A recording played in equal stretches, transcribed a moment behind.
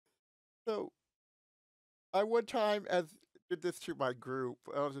So I one time as did this to my group.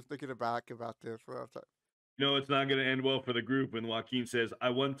 I was just thinking back about this. When I was No, it's not gonna end well for the group when Joaquin says, "I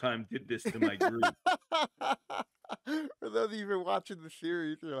one time did this to my like, group." for those of you who've been watching the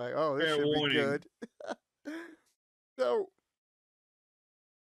series, you're like, "Oh, this Fair should be warning. good." So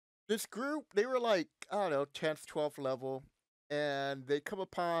this group, they were like, I don't know, 10th, 12th level, and they come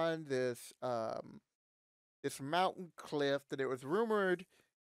upon this mountain cliff that it was rumored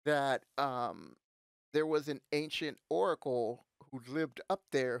that there was an ancient oracle who lived up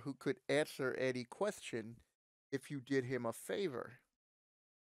there who could answer any question if you did him a favor.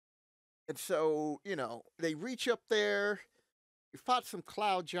 And so, they reach up there, we fought some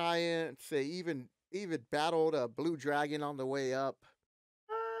cloud giants, they even battled a blue dragon on the way up.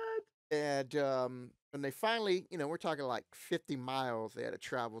 What? And when they finally, we're talking like 50 miles they had to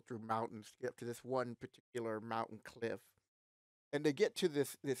travel through mountains to get up to this one particular mountain cliff. And they get to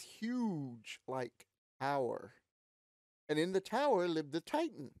this huge like tower. And in the tower lived the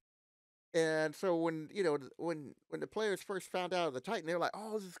Titan. And so when when the players first found out of the Titan, they were like,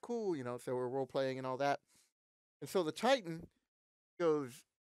 "Oh, this is cool," So we're role playing and all that. And so the Titan goes,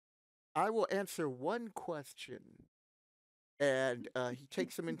 "I will answer one question," and he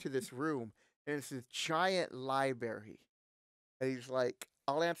takes them into this room, and it's this giant library. And he's like,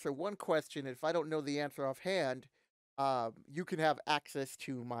 "I'll answer one question. And if I don't know the answer offhand, you can have access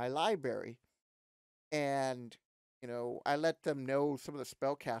to my library." And I let them know some of the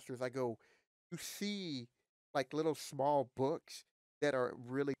spellcasters. I go, "You see, like little small books that are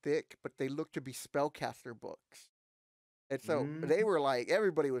really thick, but they look to be spellcaster books." And so they Mm. were like,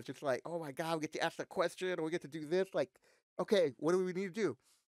 everybody was just like, "Oh my god, we get to ask that question, or we get to do this." Like, okay, what do we need to do?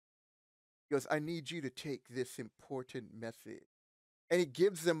 He goes, "I need you to take this important message," and he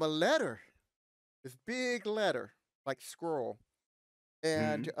gives them a letter, this big letter, like scroll,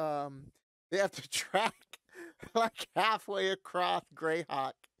 Mhm. and they have to track like halfway across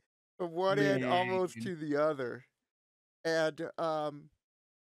Greyhawk from one end almost Man. to the other. And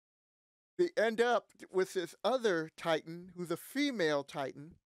they end up with this other Titan who's a female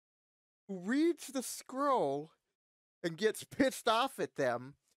Titan who reads the scroll and gets pissed off at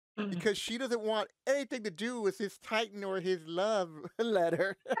them because she doesn't want anything to do with his Titan or his love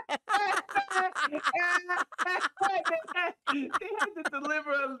letter. They had to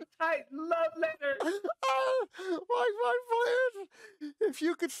deliver a tight love letter. My players, if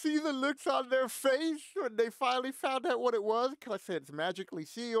you could see the looks on their face when they finally found out what it was, because I said it's magically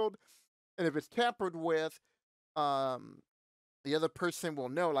sealed, and if it's tampered with, um, the other person will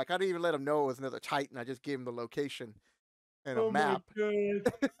know. Like I didn't even let them know it was another Titan. I just gave them the location and a Oh my map.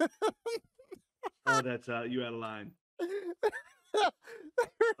 god. Oh, that's, you out of line. they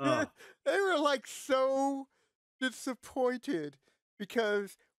Oh, were like so disappointed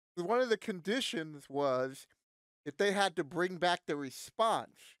because one of the conditions was if they had to bring back the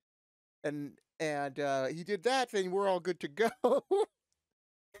response. And he did that, then we're all good to go. they're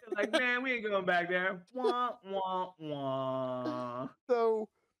like, "Man, we ain't going back there." Wah, wah, wah. So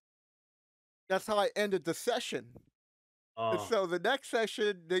that's how I ended the session. And Oh, so the next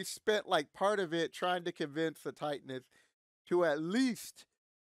session, they spent like part of it trying to convince the Titanist to at least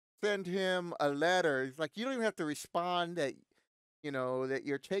send him a letter. He's like, you don't even have to respond that that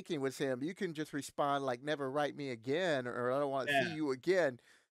you're taking with him. You can just respond like "Never write me again" or "I don't want to see yeah. you again."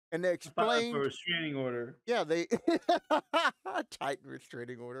 And they I filed for a explained, restraining order. yeah, they Titan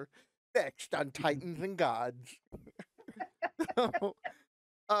restraining order next on Titans and Gods. So,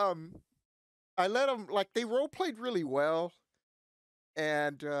 um, I let them like they role played really well,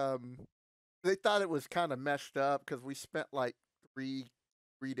 and they thought it was kind of messed up because we spent like three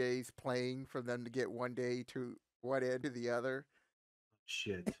days playing for them to get one day to one end to the other.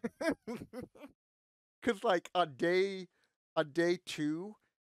 Shit. Because like on day two,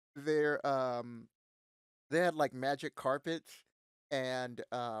 they're they had like magic carpets, and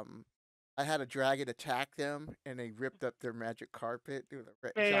I had a dragon attack them, and they ripped up their magic carpet. It was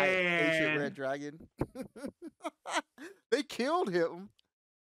a giant ancient red Man. dragon. They killed him.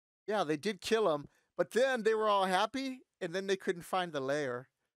 Yeah, they did kill him, but then they were all happy, and then they couldn't find the lair.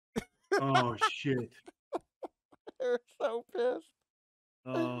 Oh, shit. They were so pissed.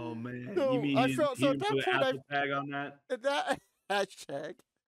 Oh, man. You So mean I felt he so at didn't that put an point I Apple tag on that? at that hashtag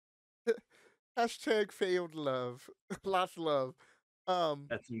hashtag failed love, lost love. Um,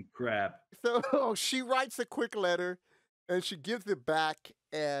 That's some crap. so she writes a quick letter, and she gives it back,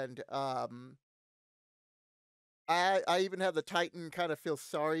 and I even have the Titan kind of feel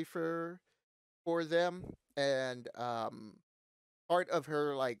sorry for them, and part of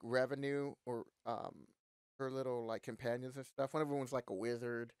her like revenue or her little like companions and stuff. One of them was like a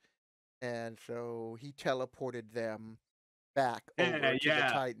wizard, and so he teleported them back Yeah, over to the yeah.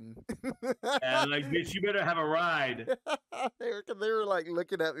 Titan. And like, bitch, you better have a ride. They were like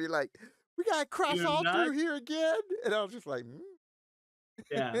looking at me like, "We gotta cross You're all not. through here again," and I was just like,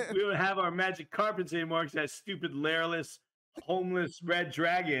 Yeah, we don't have our magic carpets anymore because that stupid, lairless, homeless red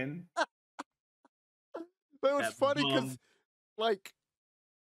dragon. But it was That funny bum. because like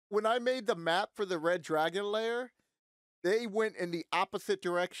when I made the map for the Red Dragon lair, they went in the opposite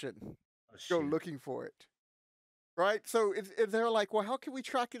direction, Oh go shit. looking for it. Right? So they're like, "Well, how can we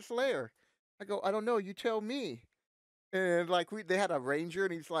track its lair?" I go, "I don't know. You tell me." And like they had a ranger,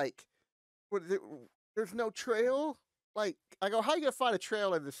 and he's like, "What is it? There's no trail." Like I go, "How you gonna find a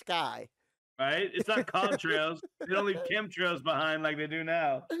trail in the sky?" Right? It's not contrails. They don't leave chemtrails behind like they do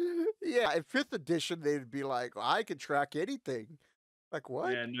now. Yeah, in fifth edition, they'd be like, "Well, I can track anything." Like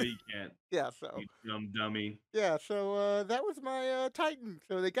what? Yeah, no, you can't. Yeah, so You dumb dummy. that was my Titan.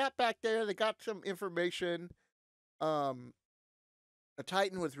 So they got back there, they got some information. Um, the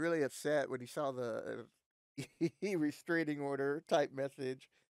Titan was really upset when he saw the restraining order type message,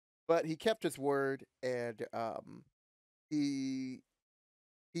 but he kept his word, and he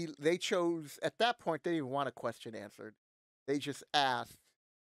they chose at that point. They didn't want a question answered. They just asked.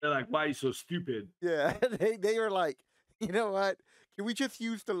 They're like, why are you so stupid? Yeah, they were like, you know what? Can we just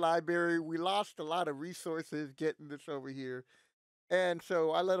use the library? We lost a lot of resources getting this over here, and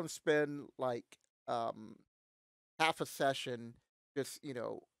so I let them spend like um half a session just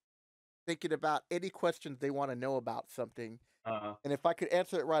thinking about any questions they want to know about something. Uh, And if I could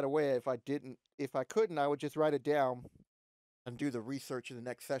answer it right away, if I couldn't, I would just write it down and do the research in the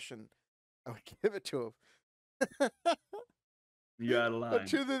next session. I would give it to him. you out of But line.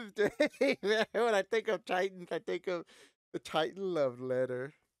 to this day, man, when I think of Titans, I think of the Titan love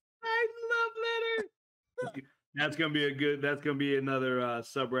letter. I love letter. That's gonna be a good. That's gonna be another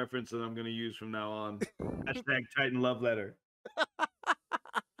sub reference that I'm gonna use from now on. Hashtag Titan love letter.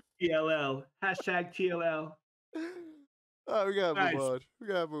 TLL. Hashtag TLL. Oh, we gotta move Nice. on. We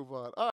gotta move on.